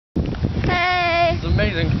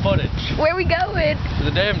amazing footage. Where are we going? To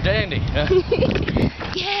the damn dandy.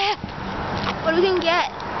 Yeah. What are we gonna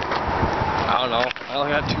get? I don't know. I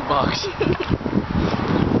only got $2.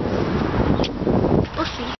 We'll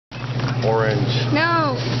see. Orange.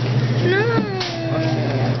 No. No.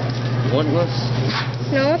 One less?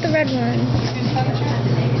 No, I want the red one.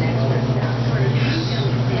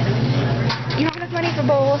 You don't have enough money for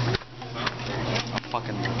bowls.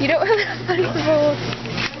 You don't have enough money for bowls.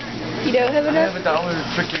 You don't have enough? I have $1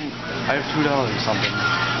 freaking. I have $2 or something.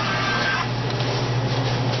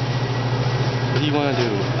 What do you want to do?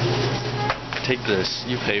 Take this.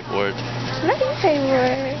 You pay for it. Let me pay for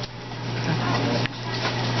it.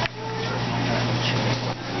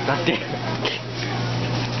 God damn it.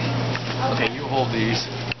 Okay, you hold these.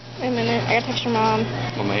 Wait a minute. I gotta text your mom.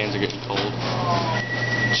 Well, my hands are getting cold.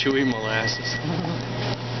 Chewy molasses.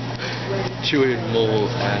 Chewy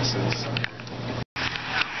molasses.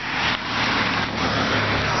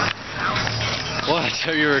 What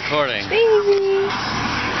are you recording? Baby.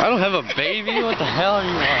 I don't have a baby? What the hell are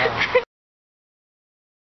you on?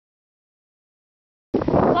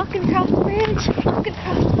 Walking across the bridge. Walking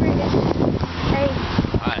across the bridge. Hey.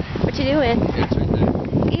 Hi. What you doing? It's right there.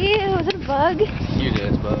 Ew, is it a bug? You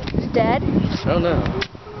did, but It's dead? I don't know.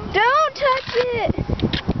 Don't touch it!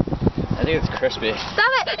 I think it's crispy.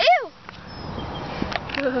 Stop it! Ew!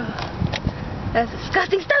 Ugh. That's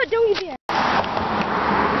disgusting. Stop it! Don't eat that.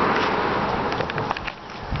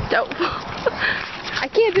 Don't. I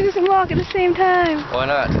can't do this and walk at the same time. Why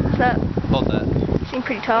not? What's up? Hold that. You seem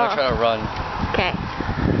pretty I'm tall. gonna try to run. Okay.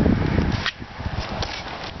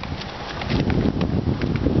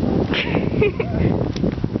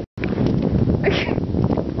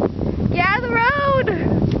 Get out of the road!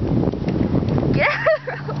 Get out of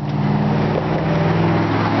the road!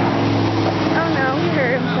 Oh no, he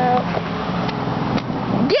hurt himself.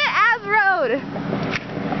 Get out of the road!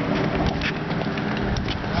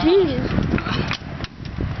 Jeez.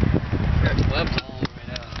 Got webs all over me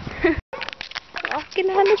now. Walking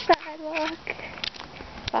on the sidewalk.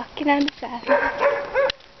 Walking on the sidewalk.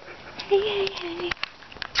 Hey, hey, hey.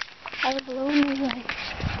 I was alone in my life.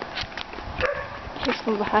 Just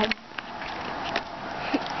from behind.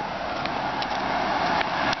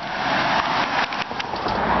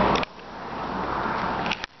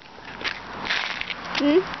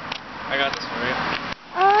 I got this for you.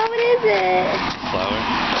 Oh, what is it? Flower.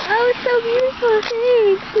 Oh, it's so beautiful.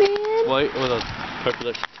 Thanks, man. White with a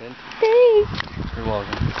purplish tint. Thanks. You're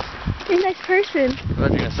welcome. You're a nice person. I thought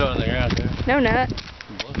you were gonna throw it on the ground there. No, not.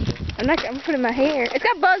 I'm not. I'm putting my hair. It's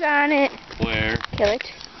got bug on it. Where? Kill it.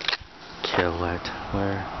 Kill it.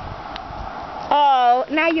 Where? Oh,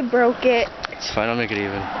 now you broke it. It's fine, I'll make it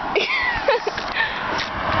even.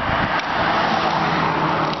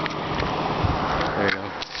 There you go.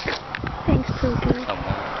 Thanks, Pookie. Come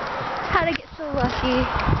on. How'd I get so lucky?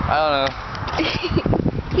 I don't know.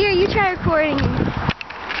 Here, you try recording.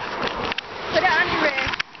 Put it on your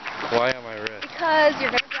wrist. Why on my wrist? Because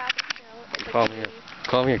you're gonna drop it still.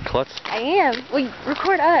 Call me a klutz? I am. Well,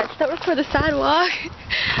 record us. Don't record the sidewalk.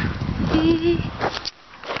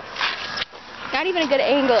 Not even a good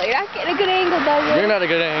angle. You're not getting a good angle, Douglas. You're not a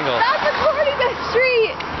good angle. Stop recording the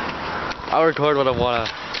street. I'll record what I wanna.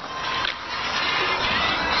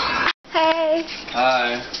 Hey.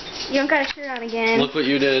 Hi. You don't got a shirt on again. Look what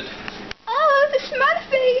you did. Oh, the smut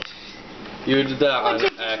face. You did that on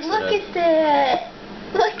Look accident. at that.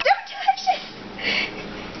 Look, don't touch it.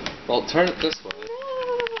 Well, turn it this way.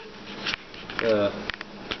 No.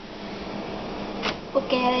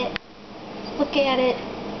 Look at it. Look at it.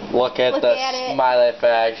 Look at the smiley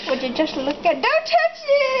face. Would you just look at? Don't touch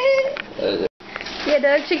it. Yeah,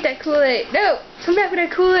 Doug, shake that Kool-Aid. No, come back with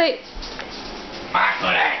that Kool-Aid. My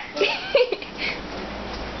Kool-Aid.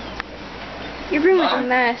 Your room is a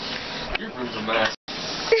mess. Your room's a mess.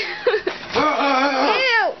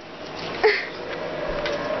 Ew.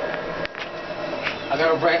 I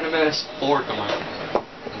got a random ass fork on my.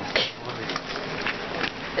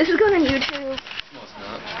 This is going on YouTube. No, it's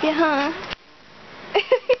not. Yeah, huh?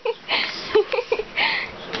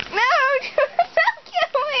 No, don't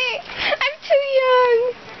kill me. I'm too young.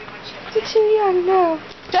 I'm too young, no.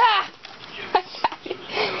 Ah!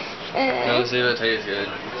 No, see if it tastes good.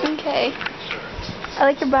 Okay. I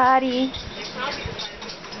like your body.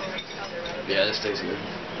 Yeah, this tastes good.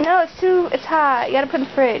 No, it's hot. You gotta put in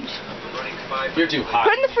the fridge. You're too hot.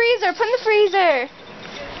 Put in the freezer. Put in the freezer.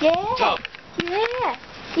 Yeah. Go. Yeah.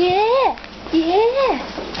 Yeah. Yeah.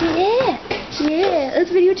 Yeah. Yeah.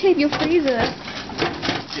 Let's videotape your freezer.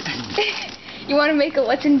 You want to make a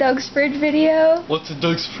What's in Doug's Fridge video? What's in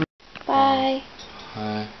Doug's fridge? Bye.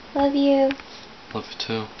 Hi. Love you. Love you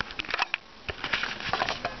too.